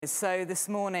So this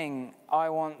morning, I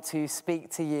want to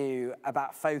speak to you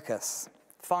about focus,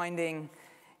 finding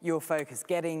your focus,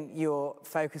 getting your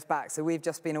focus back. So we've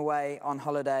just been away on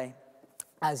holiday.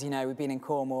 As you know, we've been in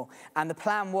Cornwall, and the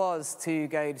plan was to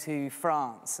go to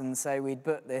France, and so we'd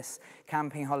booked this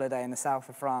camping holiday in the south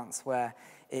of France where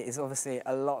it is obviously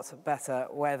a lot better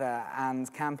weather,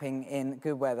 and camping in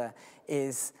good weather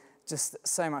is just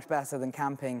so much better than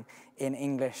camping in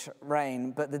English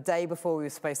rain. But the day before we were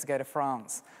supposed to go to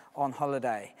France on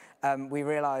holiday, we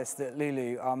realised that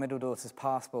Lulu, our middle daughter's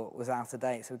passport, was out of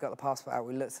date. So we got the passport out,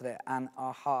 we looked at it, and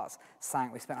our hearts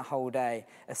sank. We spent a whole day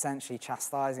essentially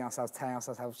chastising ourselves, telling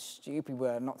ourselves how stupid we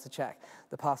were not to check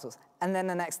the passports. And then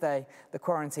the next day, the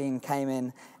quarantine came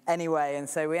in anyway, and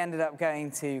so we ended up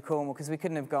going to Cornwall because we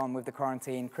couldn't have gone with the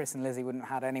quarantine. Chris and Lizzie wouldn't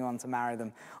have had anyone to marry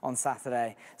them on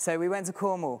Saturday. So we went to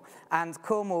Cornwall, and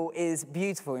Cornwall is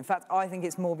beautiful. In fact, I think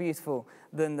it's more beautiful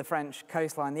than the French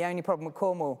coastline. The only problem with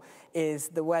Cornwall is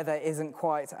the weather isn't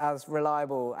quite as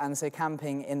reliable, and so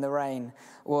camping in the rain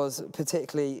was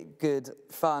particularly good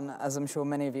fun, as I'm sure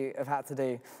many of you have had to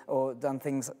do or done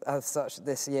things as such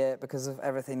this year because of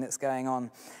everything that's going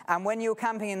on. And when you're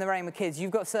camping in the rain with kids,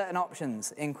 you've got certain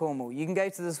options in Cornwall. You can go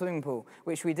to the swimming pool,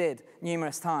 which we did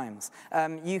numerous times.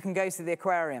 You can go to the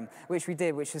aquarium, which we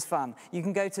did, which was fun. You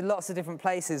can go to lots of different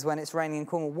places when it's raining in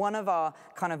Cornwall. One of our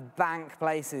kind of bank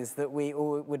places that we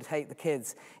all would take the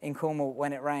kids in Cornwall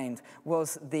when it rained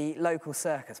was the local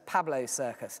circus, Pablo's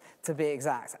Circus, to be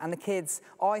exact. And the kids,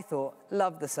 I thought,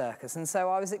 loved the circus. And so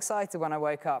I was excited when I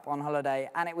woke up on holiday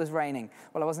and it was raining.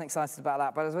 Well, I wasn't excited about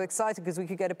that, but I was excited because we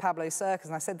could go to Pablo's Circus.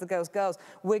 And I said to the girls,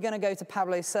 we're going to go to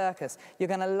Pablo's Circus. You're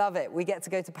going to love it. We get to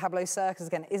go to Pablo's Circus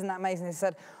again. Isn't that amazing? They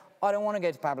said, I don't want to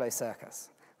go to Pablo's Circus.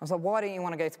 I was like, why don't you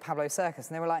want to go to Pablo's Circus?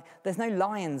 And they were like, there's no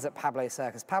lions at Pablo's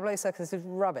Circus. Pablo's Circus is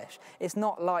rubbish. It's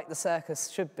not like the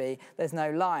circus should be. There's no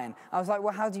lion. I was like,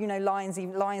 well, how do you know lions?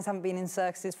 Lions haven't been in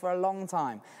circuses for a long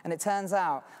time. And it turns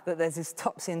out that there's this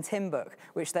Topsy and Tim book,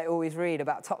 which they always read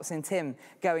about Topsy and Tim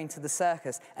going to the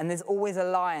circus. And there's always a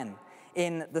lion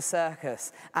in the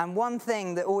circus. And one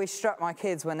thing that always struck my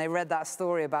kids when they read that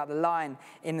story about the lion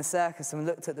in the circus and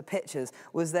looked at the pictures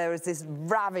was there was this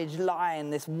ravaged lion,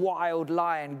 this wild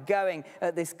lion going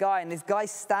at this guy, and this guy's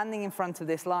standing in front of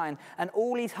this lion, and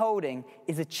all he's holding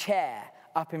is a chair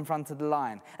up in front of the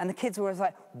lion. And the kids were always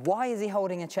like, why is he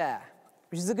holding a chair?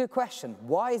 Which is a good question.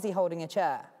 Why is he holding a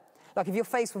chair? Like, if you're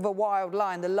faced with a wild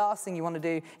lion, the last thing you want to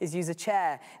do is use a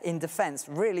chair in defense.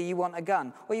 Really, you want a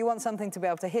gun, or you want something to be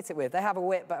able to hit it with. They have a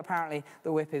whip, but apparently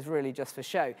the whip is really just for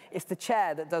show. It's the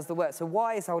chair that does the work. So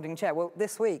why is holding a chair? Well,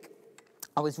 this week,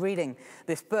 I was reading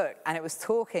this book, and it was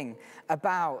talking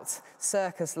about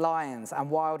circus lions and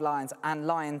wild lions and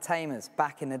lion tamers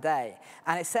back in the day.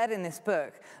 And it said in this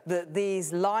book that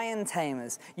these lion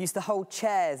tamers used to hold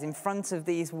chairs in front of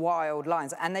these wild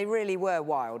lions, and they really were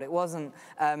wild. It wasn't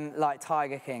like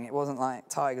Tiger King. It wasn't like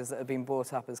tigers that had been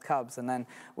brought up as cubs and then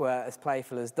were as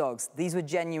playful as dogs. These were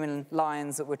genuine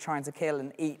lions that were trying to kill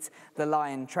and eat the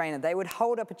lion trainer. They would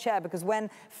hold up a chair because when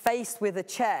faced with a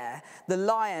chair, the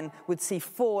lion would see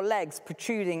 4 legs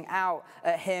protruding out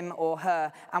at him or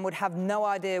her and would have no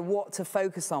idea what to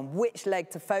focus on, which leg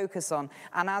to focus on,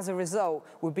 and as a result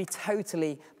would be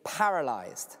totally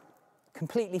paralyzed,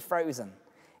 completely frozen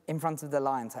in front of the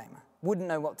lion tamer, wouldn't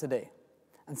know what to do.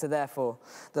 And so therefore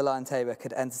the lion tamer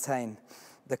could entertain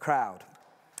the crowd.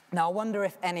 Now, I wonder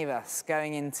if any of us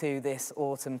going into this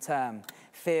autumn term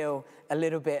feel a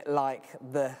little bit like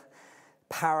the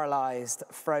paralyzed,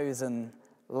 frozen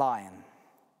lion.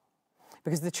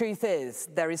 Because the truth is,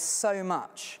 there is so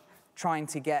much trying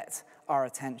to get our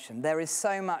attention. There is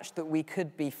so much that we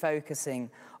could be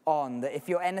focusing on, that if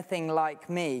you're anything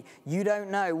like me, you don't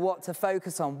know what to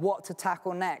focus on, what to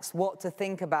tackle next, what to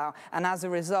think about, and as a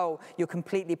result, you're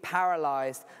completely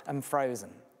paralyzed and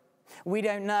frozen. We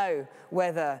don't know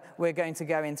whether we're going to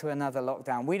go into another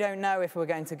lockdown. We don't know if we're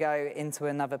going to go into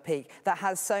another peak. That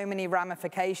has so many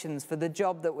ramifications for the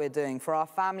job that we're doing, for our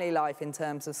family life in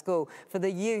terms of school, for the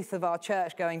youth of our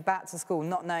church going back to school,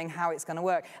 not knowing how it's going to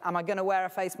work. Am I going to wear a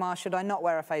face mask? Should I not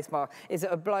wear a face mask? Is it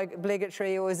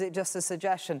obligatory, or is it just a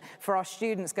suggestion? For our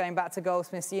students going back to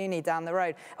Goldsmiths Uni down the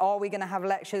road, are we going to have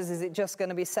lectures? Is it just going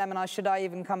to be seminars? Should I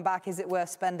even come back? Is it worth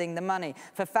spending the money?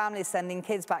 For families sending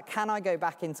kids back, can I go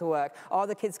back into work? work? Are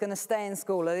the kids going to stay in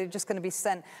school? Are they just going to be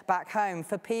sent back home?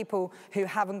 For people who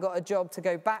haven't got a job to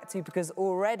go back to because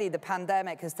already the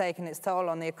pandemic has taken its toll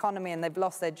on the economy and they've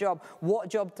lost their job, what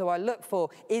job do I look for?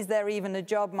 Is there even a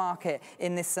job market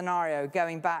in this scenario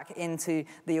going back into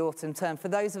the autumn term? For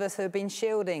those of us who have been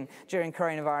shielding during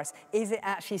coronavirus, is it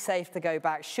actually safe to go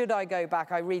back? Should I go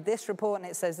back? I read this report and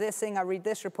it says this thing. I read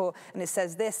this report and it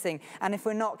says this thing. And if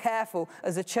we're not careful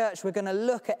as a church, we're going to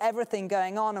look at everything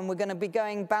going on and we're going to be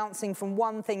bouncing from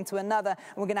one thing to another,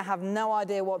 and we're going to have no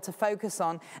idea what to focus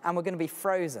on, and we're going to be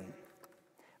frozen.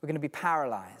 We're going to be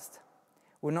paralyzed.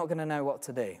 We're not going to know what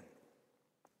to do.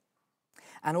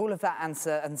 And all of that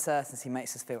uncertainty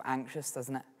makes us feel anxious,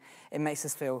 doesn't it? It makes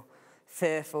us feel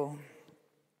fearful.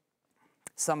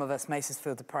 Some of us makes us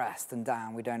feel depressed and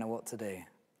down. We don't know what to do.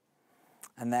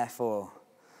 And therefore,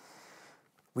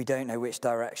 we don't know which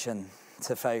direction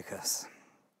to focus.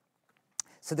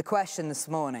 So the question this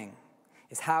morning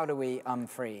is, how do we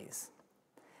unfreeze?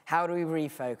 How do we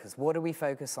refocus? What do we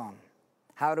focus on?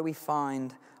 How do we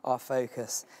find our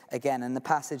focus again? And the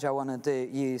passage I want to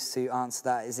use to answer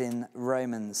that is in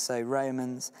Romans. So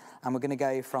Romans, and we're going to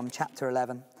go from chapter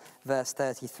 11, verse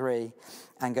 33,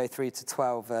 and go through to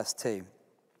 12, verse 2.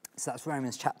 So that's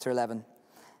Romans chapter 11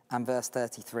 and verse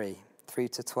 33, through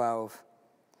to 12,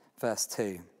 verse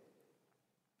 2.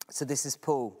 So this is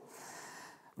Paul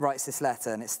writes this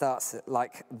letter, and it starts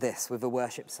like this with a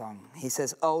worship song. He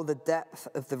says, "Oh, the depth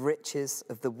of the riches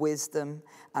of the wisdom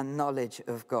and knowledge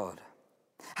of God.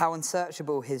 How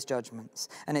unsearchable his judgments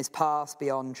and his paths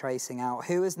beyond tracing out.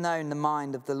 Who has known the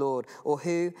mind of the Lord, or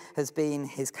who has been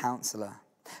his counselor?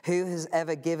 Who has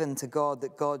ever given to God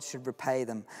that God should repay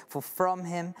them? For from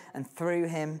him and through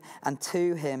him and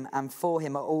to him and for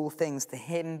him are all things. To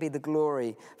him be the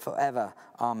glory forever.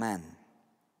 Amen."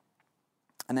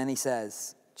 And then he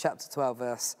says, chapter 12,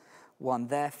 verse 1,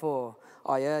 "Therefore,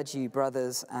 I urge you,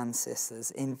 brothers and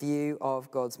sisters, in view of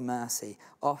God's mercy,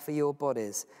 offer your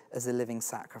bodies as a living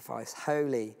sacrifice,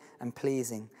 holy and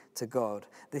pleasing to God.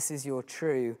 This is your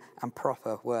true and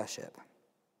proper worship.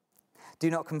 Do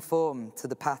not conform to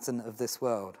the pattern of this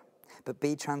world, but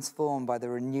be transformed by the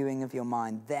renewing of your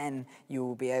mind. Then you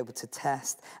will be able to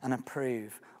test and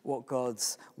approve what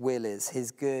God's will is, his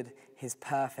good, his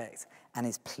perfect, and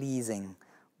his pleasing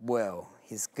will."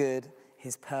 His good,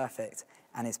 his perfect,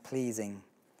 and his pleasing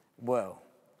will.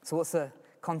 So what's the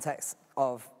context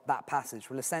of that passage?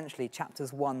 Well, essentially,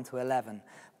 chapters 1 to 11,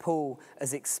 Paul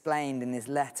has explained in his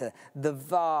letter the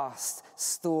vast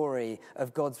story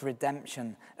of God's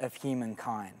redemption of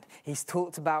humankind. He's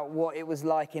talked about what it was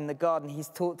like in the garden. He's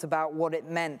talked about what it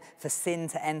meant for sin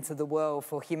to enter the world,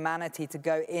 for humanity to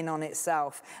go in on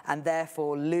itself and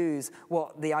therefore lose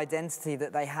what the identity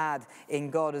that they had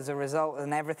in God as a result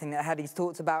and everything that had. He's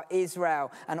talked about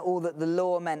Israel and all that the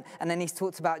law meant. And then he's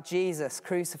talked about Jesus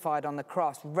crucified on the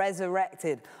cross,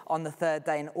 resurrected on the third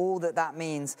day, and all that that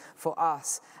means for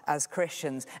us as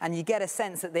Christians. And you get a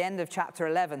sense at the end of chapter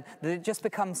 11 that it just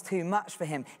becomes too much for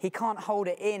him. He can't hold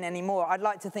it in anymore. I'd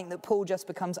like to think that Paul just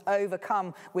becomes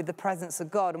overcome with the presence of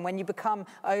God. And when you become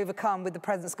overcome with the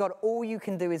presence of God, all you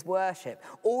can do is worship.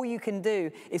 All you can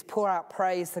do is pour out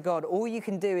praise to God. All you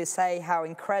can do is say how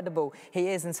incredible he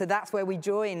is. And so that's where we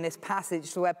join this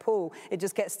passage to where Paul, it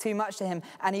just gets too much to him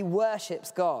and he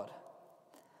worships God.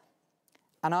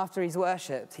 And after he's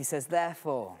worshipped, he says,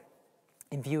 "Therefore,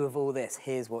 in view of all this,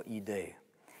 here's what you do.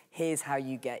 Here's how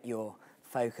you get your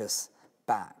focus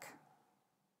back."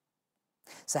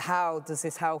 So how does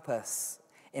this help us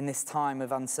in this time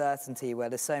of uncertainty where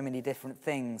there's so many different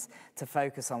things to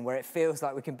focus on, where it feels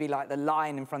like we can be like the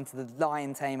lion in front of the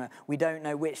lion tamer? We don't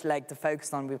know which leg to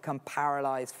focus on. We become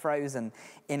paralyzed, frozen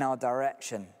in our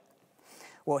direction.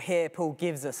 Well, here Paul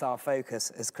gives us our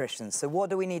focus as Christians. So what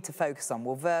do we need to focus on?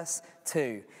 Well, verse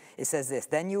 2, it says this: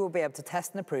 "Then you will be able to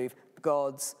test and approve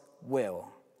God's will."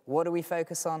 What do we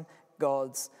focus on?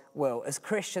 God's will. As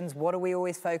Christians, what do we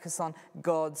always focus on?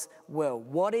 God's will.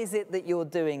 What is it that you're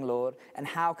doing, Lord, and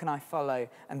how can I follow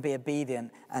and be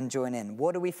obedient and join in?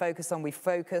 What do we focus on? We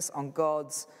focus on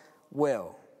God's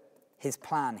will, his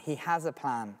plan. He has a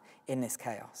plan in this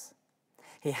chaos.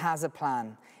 He has a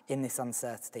plan in this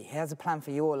uncertainty. He has a plan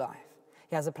for your life.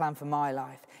 He has a plan for my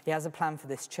life. He has a plan for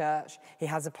this church. He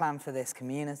has a plan for this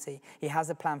community. He has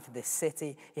a plan for this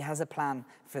city. He has a plan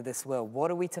for this world.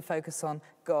 What are we to focus on?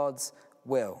 God's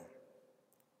will.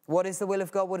 What is the will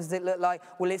of God? What does it look like?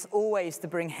 Well, it's always to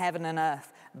bring heaven and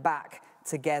earth back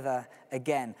together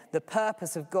again. The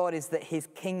purpose of God is that his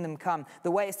kingdom come.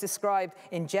 The way it's described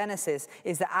in Genesis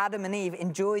is that Adam and Eve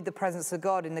enjoyed the presence of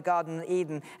God in the Garden of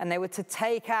Eden, and they were to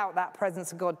take out that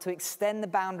presence of God, to extend the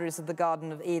boundaries of the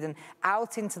Garden of Eden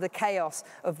out into the chaos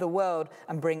of the world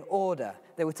and bring order.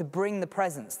 They were to bring the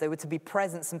presence. They were to be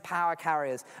presence and power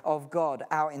carriers of God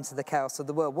out into the chaos of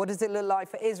the world. What does it look like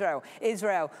for Israel?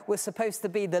 Israel was supposed to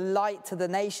be the light to the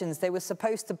nations. They were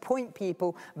supposed to point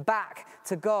people back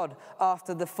to God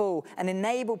after the fall and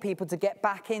enable people to get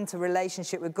back into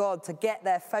relationship with God, to get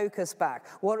their focus back.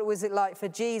 What was it like for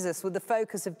Jesus? Well, the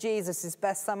focus of Jesus is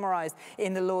best summarized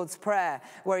in the Lord's Prayer,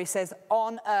 where he says,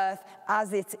 on earth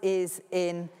as it is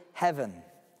in heaven,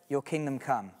 your kingdom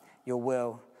come, your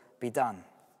will be done.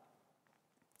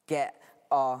 Get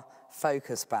our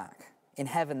focus back. In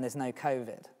heaven, there's no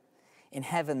COVID. In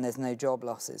heaven, there's no job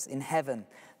losses. In heaven,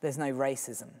 there's no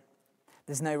racism.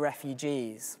 There's no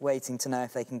refugees waiting to know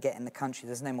if they can get in the country.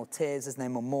 There's no more tears. There's no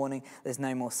more mourning. There's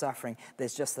no more suffering.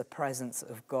 There's just the presence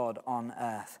of God on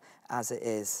earth as it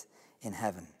is in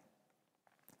heaven.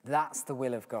 That's the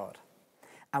will of God.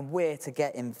 And we're to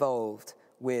get involved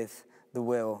with the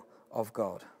will of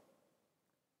God.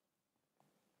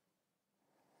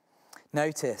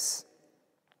 Notice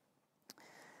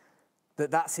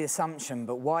that that's the assumption,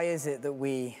 but why is it that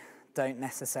we don't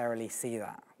necessarily see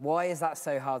that? Why is that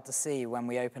so hard to see when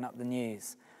we open up the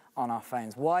news on our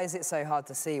phones? Why is it so hard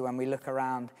to see when we look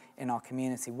around in our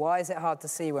community? Why is it hard to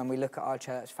see when we look at our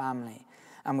church family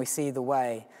and we see the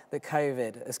way that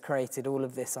COVID has created all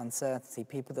of this uncertainty,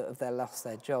 people that have lost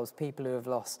their jobs, people who have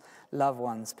lost loved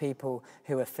ones, people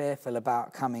who are fearful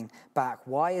about coming back?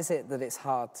 Why is it that it's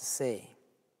hard to see?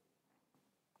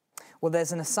 Well,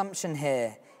 there's an assumption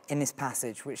here in this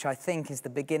passage, which I think is the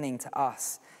beginning to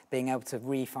us being able to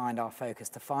re-find our focus,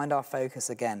 to find our focus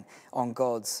again on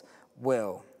God's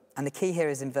will. And the key here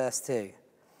is in verse 2.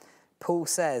 Paul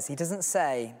says, he doesn't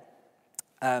say,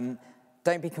 don't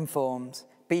be conformed,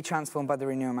 be transformed by the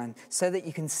renewal of mind, so that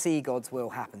you can see God's will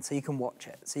happen, so you can watch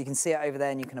it. So you can see it over there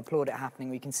and you can applaud it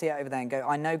happening, or you can see it over there and go,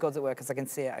 I know God's at work because I can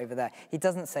see it over there. He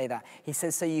doesn't say that. He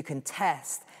says, so you can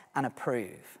test and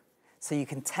approve. So you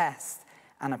can test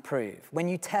and approve. When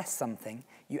you test something,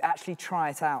 you actually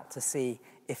try it out to see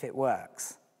if it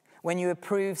works. When you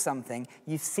approve something,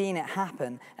 you've seen it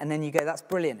happen, and then you go, that's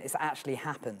brilliant, it's actually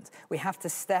happened. We have to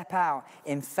step out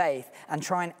in faith and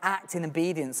try and act in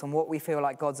obedience on what we feel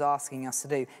like God's asking us to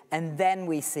do, and then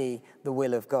we see the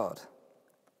will of God.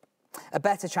 A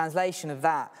better translation of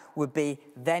that would be,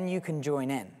 then you can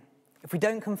join in. If we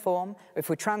don't conform, if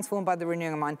we're transformed by the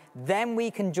renewing of mind, then we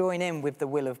can join in with the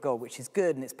will of God, which is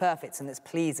good and it's perfect and it's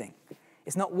pleasing.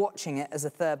 It's not watching it as a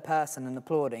third person and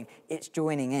applauding, it's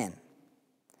joining in.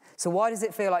 So why does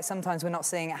it feel like sometimes we're not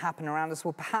seeing it happen around us?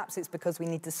 Well, perhaps it's because we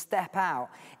need to step out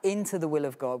into the will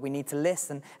of God. We need to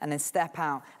listen and then step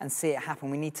out and see it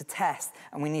happen. We need to test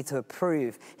and we need to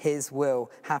approve his will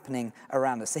happening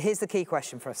around us. So here's the key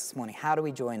question for us this morning. How do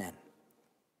we join in?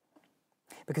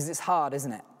 Because it's hard,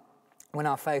 isn't it? When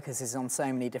our focus is on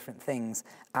so many different things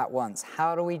at once.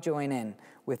 How do we join in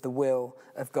with the will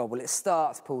of God? Well, it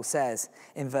starts, Paul says,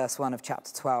 in verse 1 of chapter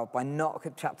 12, by not,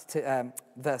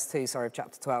 verse 2, of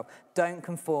chapter 12, don't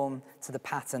conform to the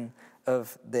pattern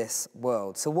of this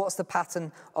world. So what's the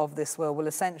pattern of this world? Well,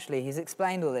 essentially, he's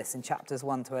explained all this in chapters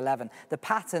 1 to 11. The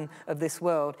pattern of this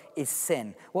world is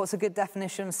sin. What's a good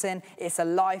definition of sin? It's a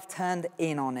life turned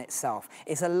in on itself.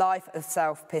 It's a life of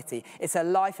self-pity. It's a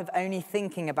life of only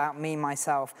thinking about me,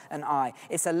 myself, and I.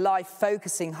 It's a life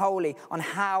focusing wholly on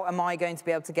how am I going to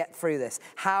be able to get through this?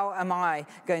 How am I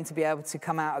going to be able to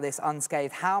come out of this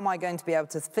unscathed? How am I going to be able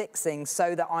to fix things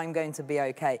so that I'm going to be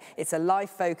okay? It's a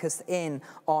life focused in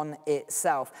on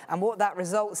itself. And what that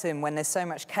results in when there's so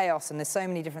much chaos and there's so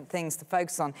many different things to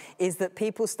focus on is that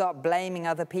people start blaming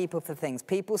other people for things.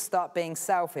 People start being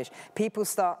selfish. People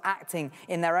start acting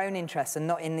in their own interests and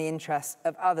not in the interests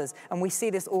of others. And we see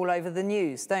this all over the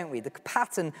news, don't we? The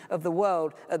pattern of the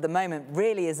world at the moment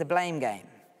really is a blame game.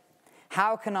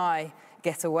 How can I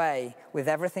get away with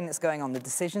everything that's going on, the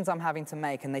decisions I'm having to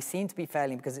make, and they seem to be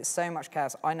failing because it's so much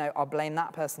chaos? I know I'll blame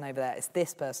that person over there. It's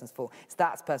this person's fault. It's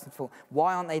that person's fault.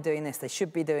 Why aren't they doing this? They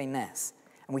should be doing this.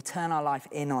 And we turn our life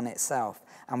in on itself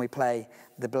and we play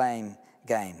the blame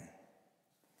game.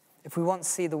 If we want to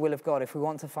see the will of God, if we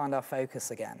want to find our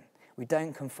focus again, we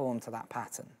don't conform to that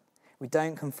pattern. We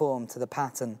don't conform to the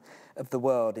pattern of the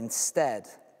world. Instead,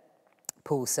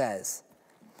 Paul says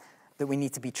that we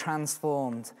need to be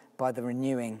transformed by the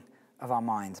renewing of our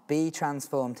mind. Be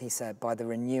transformed, he said, by the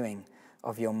renewing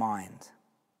of your mind.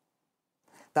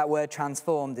 That word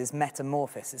transformed is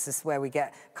metamorphosis. This is where we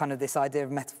get kind of this idea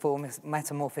of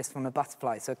metamorphosis from a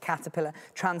butterfly. So a caterpillar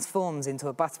transforms into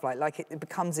a butterfly, like it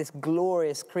becomes this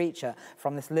glorious creature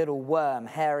from this little worm,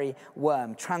 hairy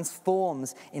worm,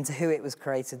 transforms into who it was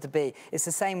created to be. It's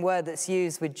the same word that's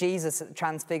used with Jesus at the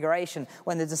Transfiguration,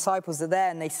 when the disciples are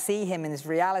there and they see him in his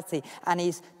reality, and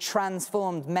he's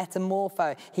transformed,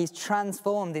 metamorpho. He's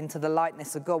transformed into the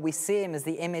likeness of God. We see him as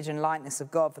the image and likeness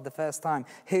of God for the first time,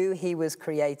 who he was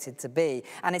created to be.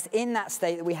 And it's in that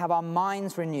state that we have our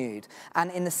minds renewed.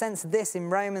 And in the sense of this in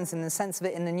Romans, in the sense of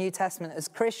it in the New Testament, as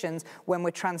Christians, when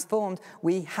we're transformed,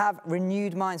 we have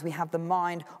renewed minds. We have the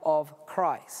mind of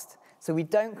Christ. So we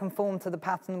don't conform to the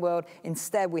pattern of the world.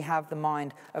 Instead, we have the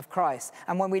mind of Christ.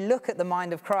 And when we look at the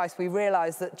mind of Christ, we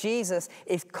realize that Jesus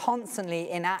is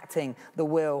constantly enacting the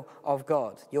will of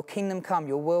God. Your kingdom come,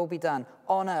 your will be done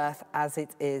on earth as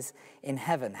it is in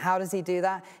heaven. How does he do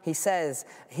that? He says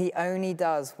he only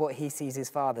does what he sees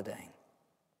his Father doing.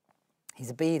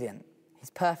 He's obedient. He's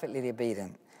perfectly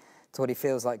obedient to what he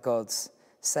feels like God's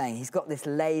saying. He's got this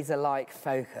laser-like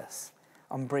focus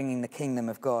on bringing the kingdom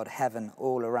of God, heaven,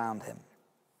 all around him.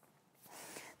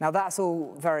 Now that's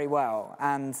all very well,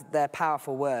 and they're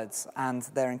powerful words, and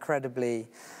they're incredible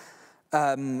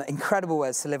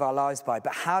words to live our lives by.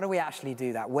 But how do we actually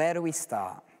do that? Where do we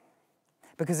start?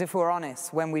 Because if we're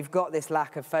honest, when we've got this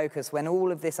lack of focus, when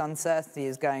all of this uncertainty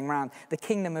is going around, the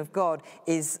kingdom of God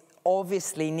is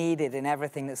obviously needed in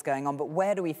everything that's going on. But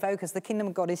where do we focus? The kingdom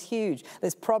of God is huge.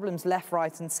 There's problems left,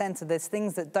 right, and center. There's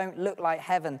things that don't look like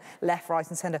heaven left, right,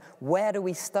 and center. Where do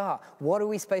we start? What are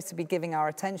we supposed to be giving our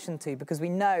attention to? Because we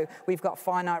know we've got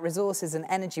finite resources and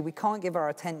energy. We can't give our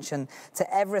attention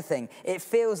to everything. It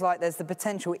feels like there's the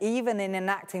potential, even in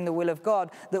enacting the will of God,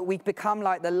 that we become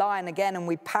like the lion again, and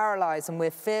we paralyze and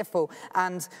we're fearful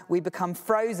and we become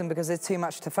frozen because there's too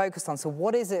much to focus on. So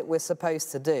what is it we're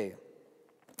supposed to do?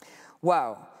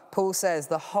 Well, Paul says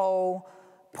the whole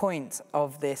point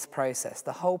of this process,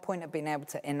 the whole point of being able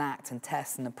to enact and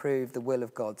test and approve the will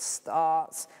of God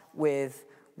starts with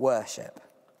worship.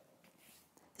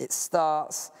 It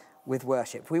starts with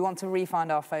worship. If we want to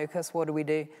refine our focus, what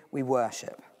do? We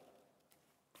worship.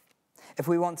 If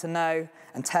we want to know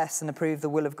and test and approve the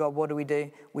will of God, what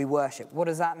do? We worship. What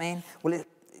does that mean? Well, it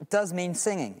does mean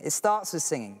singing. It starts with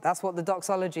singing. That's what the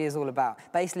doxology is all about.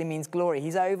 Basically means glory.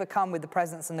 He's overcome with the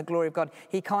presence and the glory of God.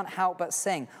 He can't help but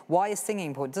sing. Why is singing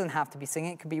important? It doesn't have to be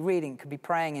singing. It could be reading. It could be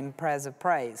praying in prayers of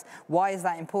praise. Why is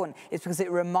that important? It's because it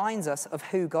reminds us of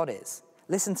who God is.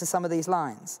 Listen to some of these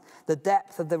lines. The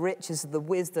depth of the riches of the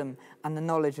wisdom and the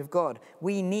knowledge of God.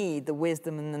 We need the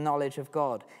wisdom and the knowledge of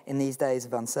God in these days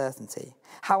of uncertainty.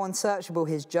 How unsearchable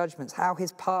his judgments, how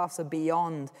his paths are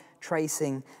beyond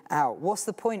tracing out. What's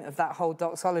the point of that whole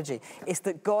doxology? It's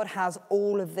that God has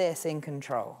all of this in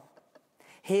control.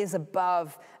 He is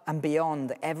above and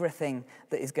beyond everything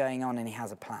that is going on, and he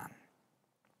has a plan.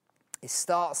 It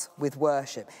starts with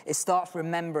worship. It starts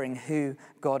remembering who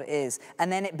God is.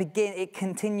 And then it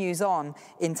continues on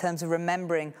in terms of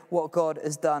remembering what God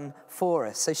has done for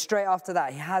us. So straight after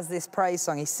that, he has this praise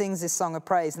song. He sings this song of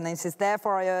praise. And then he says,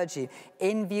 therefore I urge you,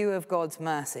 in view of God's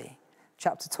mercy,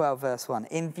 chapter 12, verse 1,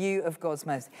 in view of God's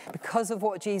mercy, because of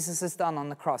what Jesus has done on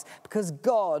the cross, because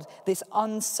God, this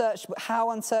unsearchable,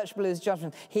 how unsearchable is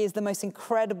judgment, he is the most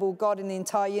incredible God in the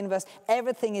entire universe.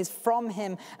 Everything is from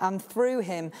him and through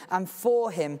him and for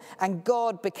him, and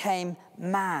God became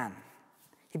man.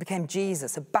 He became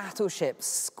Jesus, a battleship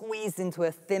squeezed into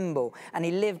a thimble, and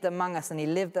he lived among us, and he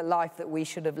lived the life that we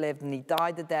should have lived, and he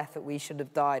died the death that we should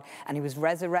have died, and he was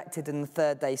resurrected in the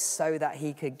third day so that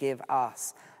he could give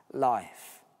us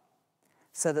life,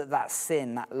 so that that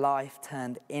sin, that life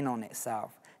turned in on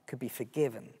itself, could be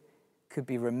forgiven, could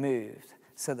be removed,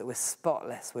 so that we're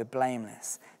spotless, we're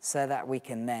blameless, so that we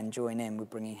can then join in with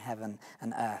bringing heaven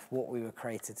and earth, what we were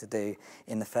created to do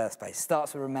in the first place. It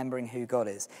starts with remembering who God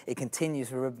is. It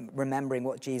continues with remembering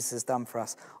what Jesus has done for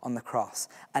us on the cross.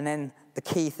 And then the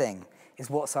key thing is,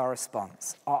 what's our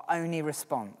response? Our only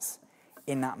response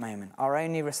in that moment, our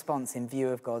only response in view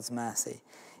of God's mercy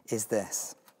is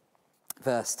this.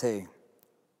 Verse 1,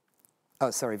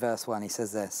 he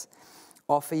says this: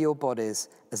 offer your bodies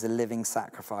as a living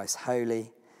sacrifice,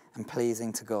 holy and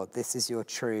pleasing to God. This is your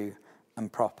true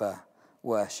and proper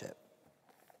worship.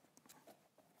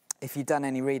 If you've done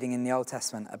any reading in the Old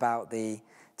Testament about the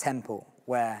temple,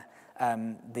 where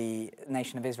the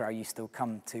nation of Israel used to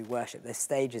come to worship. There's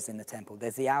stages in the temple.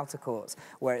 There's the outer courts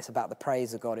where it's about the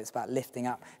praise of God. It's about lifting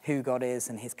up who God is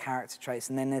and his character traits.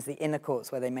 And then there's the inner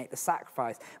courts where they make the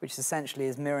sacrifice, which essentially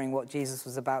is mirroring what Jesus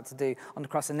was about to do on the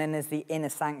cross. And then there's the inner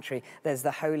sanctuary. There's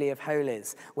the Holy of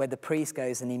Holies where the priest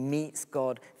goes and he meets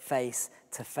God face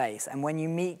to face. And when you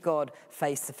meet God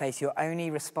face to face, your only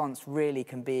response really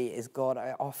can be is, God,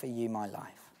 I offer you my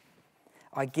life.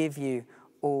 I give you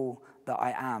all that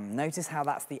I am. Notice how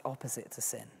that's the opposite to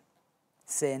sin.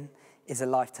 Sin is a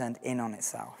life turned in on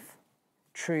itself.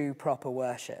 True, proper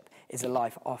worship is a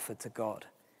life offered to God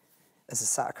as a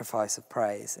sacrifice of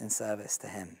praise in service to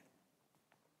him.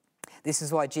 This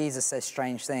is why Jesus says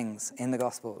strange things in the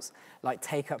Gospels, like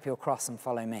take up your cross and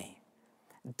follow me.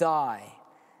 Die,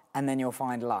 and then you'll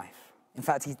find life. In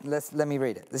fact, let me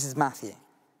read it. This is Matthew.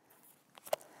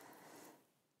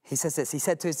 He says this, he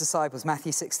said to his disciples,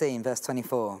 Matthew 16, verse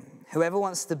 24, whoever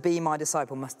wants to be my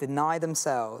disciple must deny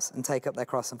themselves and take up their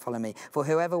cross and follow me. For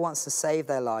whoever wants to save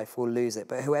their life will lose it,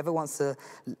 but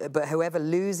whoever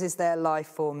loses their life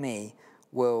for me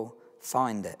will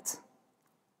find it.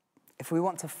 If we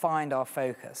want to find our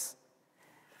focus,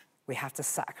 we have to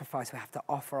sacrifice, we have to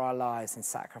offer our lives in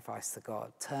sacrifice to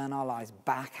God, turn our lives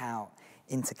back out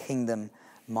into kingdom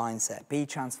mindset, be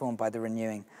transformed by the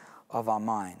renewing of our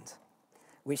mind.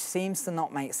 Which seems to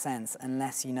not make sense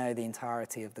unless you know the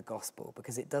entirety of the gospel,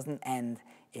 because it doesn't end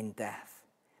in death.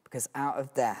 Because out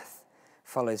of death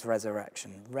follows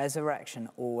resurrection. Resurrection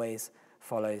always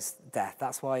follows death.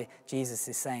 That's why Jesus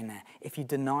is saying there, if you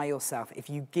deny yourself, if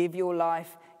you give your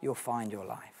life, you'll find your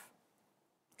life.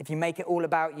 If you make it all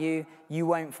about you, you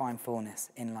won't find fullness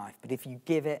in life. But if you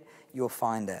give it, you'll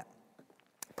find it.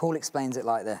 Paul explains it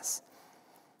like this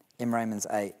in Romans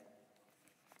 8.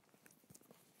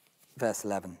 Verse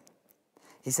 11.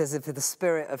 He says, if the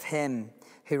spirit of him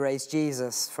who raised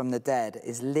Jesus from the dead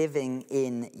is living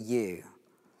in you,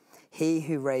 he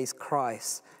who raised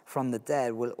Christ from the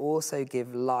dead will also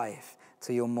give life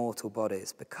to your mortal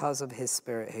bodies because of his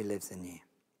spirit who lives in you.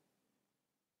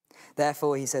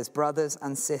 Therefore, he says, brothers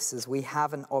and sisters, we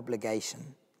have an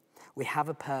obligation. We have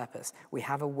a purpose, we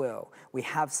have a will, we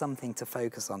have something to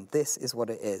focus on. This is what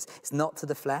it is. It's not to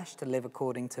the flesh to live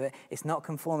according to it. It's not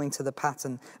conforming to the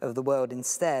pattern of the world.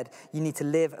 Instead, you need to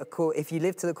live, if you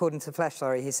live according to the flesh,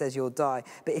 he says you'll die.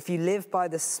 But if you live by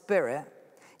the Spirit,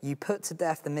 you put to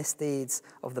death the misdeeds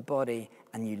of the body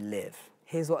and you live.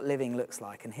 Here's what living looks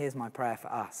like, and here's my prayer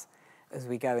for us as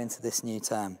we go into this new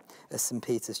term as St.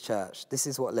 Peter's Church. This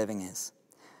is what living is.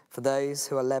 For those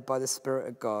who are led by the Spirit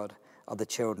of God, are the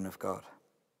children of God.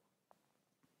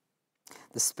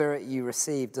 The Spirit you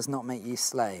receive does not make you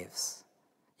slaves.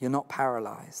 You're not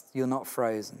paralyzed. You're not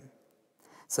frozen,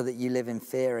 so that you live in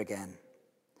fear again.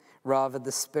 Rather,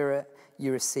 the Spirit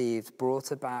you received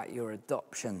brought about your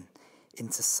adoption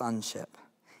into sonship,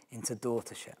 into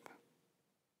daughtership.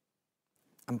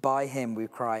 And by him we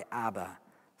cry, Abba,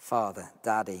 Father,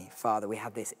 Daddy, Father. We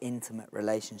have this intimate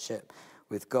relationship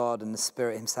with God, and the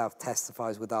Spirit himself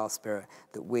testifies with our spirit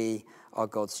that we are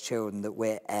God's children, that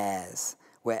we're heirs.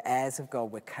 We're heirs of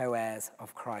God, we're co-heirs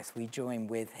of Christ. We join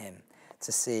with him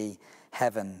to see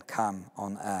heaven come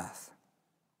on earth.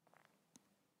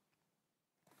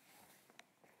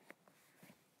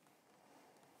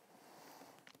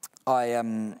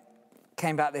 I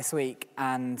came back this week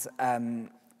and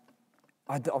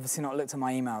I'd obviously not looked at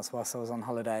my emails whilst I was on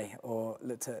holiday or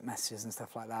looked at messages and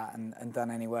stuff like that and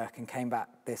done any work, and came back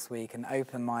this week and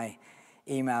opened my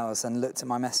emails and looked at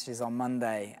my messages on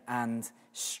Monday and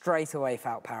straight away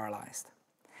felt paralyzed.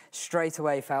 Straight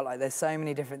away felt like there's so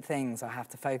many different things I have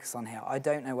to focus on here. I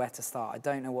don't know where to start. I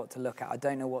don't know what to look at. I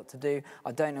don't know what to do.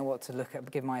 I don't know what to look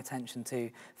at, give my attention to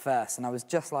first. And I was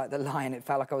just like the lion. It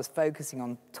felt like I was focusing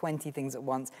on 20 things at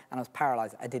once and I was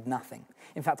paralyzed. I did nothing.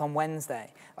 In fact, on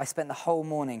Wednesday, I spent the whole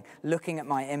morning looking at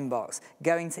my inbox,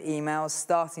 going to emails,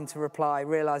 starting to reply,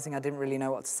 realizing I didn't really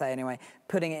know what to say anyway,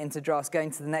 putting it into drafts,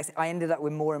 going to the next. I ended up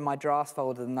with more in my drafts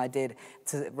folder than I did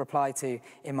to reply to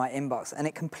in my inbox. And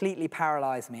it completely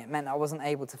paralyzed me. It meant I wasn't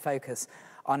able to focus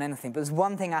on anything. But there's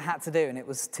one thing I had to do, and it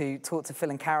was to talk to Phil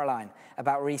and Caroline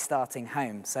about restarting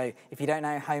Home. So if you don't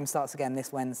know, Home starts again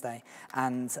this Wednesday,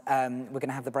 and we're going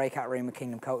to have the breakout room with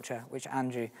Kingdom Culture, which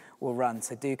Andrew will run.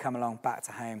 So do come along back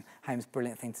to Home. Home's a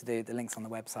brilliant thing to do. The link's on the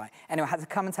website. Anyway, I had to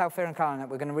come and tell Phil and Caroline that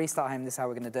we're going to restart Home. This is how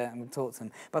we're going to do it, and we'll talk to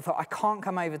them. But I thought, I can't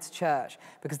come over to church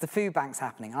because the food bank's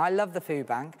happening. And I love the food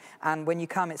bank, and when you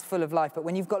come, it's full of life. But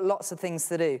when you've got lots of things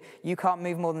to do, you can't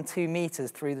move more than 2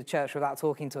 meters through the church without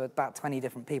talking to about 20 different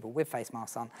different people with face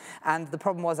masks on. And the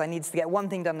problem was I needed to get one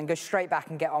thing done and go straight back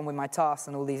and get on with my tasks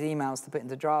and all these emails to put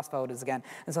into drafts folders again.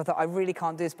 And so I thought, I really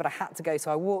can't do this, but I had to go. So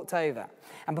I walked over.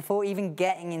 And before even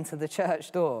getting into the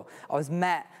church door, I was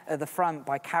met at the front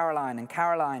by Caroline. And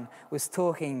Caroline was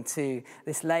talking to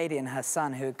this lady and her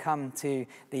son who had come to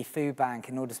the food bank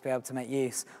in order to be able to make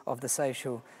use of the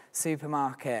social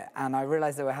supermarket. And I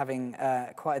realized they were having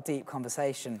quite a deep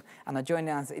conversation. And I joined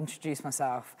in to introduce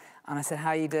myself. And I said, how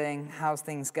are you doing? How's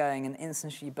things going? And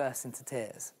instantly she burst into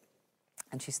tears.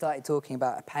 And she started talking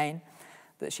about a pain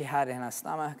that she had in her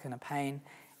stomach and a pain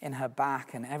in her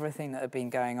back and everything that had been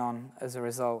going on as a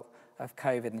result of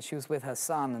COVID. And she was with her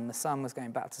son, and the son was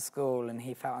going back to school, and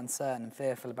he felt uncertain and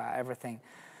fearful about everything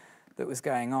that was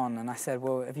going on. And I said,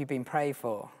 well, have you been prayed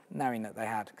for? Knowing that they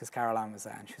had, because Caroline was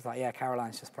there. And she was like, yeah,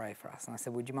 Caroline's just prayed for us. And I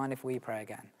said, would you mind if we pray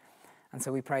again? And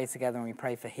so we prayed together, and we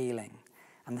prayed for healing.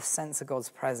 And the sense of God's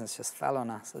presence just fell on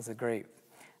us as a group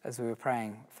as we were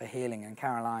praying for healing. And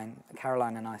Caroline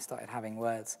and I started having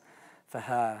words for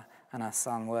her and her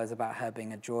son, words about her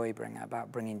being a joy bringer,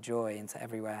 about bringing joy into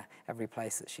everywhere, every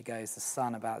place that she goes. The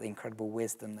son about the incredible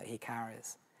wisdom that he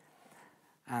carries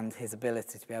and his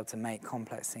ability to be able to make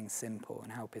complex things simple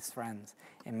and help his friends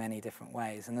in many different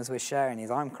ways. And as we're sharing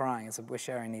these, I'm crying as we're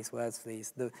sharing these words for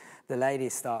these. The lady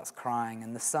starts crying,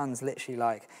 and the son's literally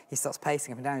like, he starts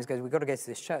pacing up and down. He goes, we've got to go to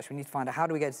this church. We need to find out, how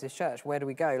do we go to this church? Where do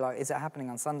we go? Like, is it happening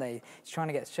on Sunday? He's trying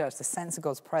to get to church. The sense of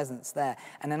God's presence there.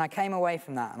 And then I came away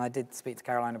from that, and I did speak to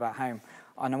Caroline about home.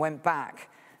 And I went back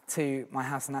to my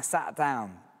house, and I sat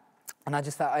down, and I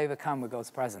just felt overcome with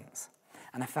God's presence.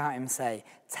 And I felt him say,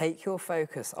 take your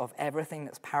focus of everything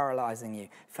that's paralyzing you,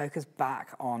 focus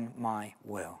back on my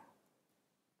will.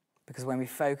 Because when we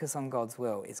focus on God's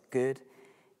will, it's good,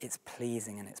 it's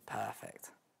pleasing, and it's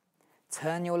perfect.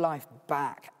 Turn your life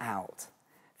back out.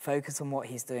 Focus on what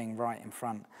he's doing right in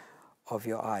front of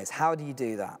your eyes. How do you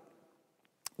do that?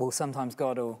 Well, sometimes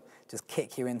God will just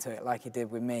kick you into it like he did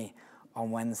with me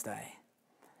on Wednesday.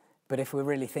 But if we're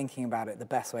really thinking about it, the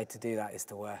best way to do that is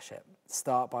to worship.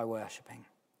 Start by worshiping.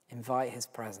 Invite his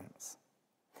presence.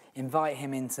 Invite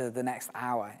him into the next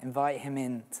hour. Invite him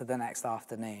into the next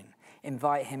afternoon.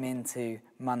 Invite him into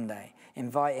Monday.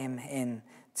 Invite him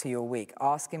into your week.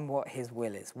 Ask him what his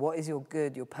will is. What is your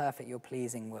good, your perfect, your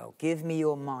pleasing will? Give me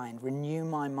your mind. Renew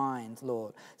my mind,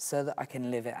 Lord, so that I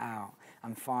can live it out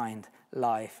and find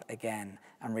life again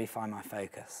and refine my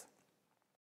focus.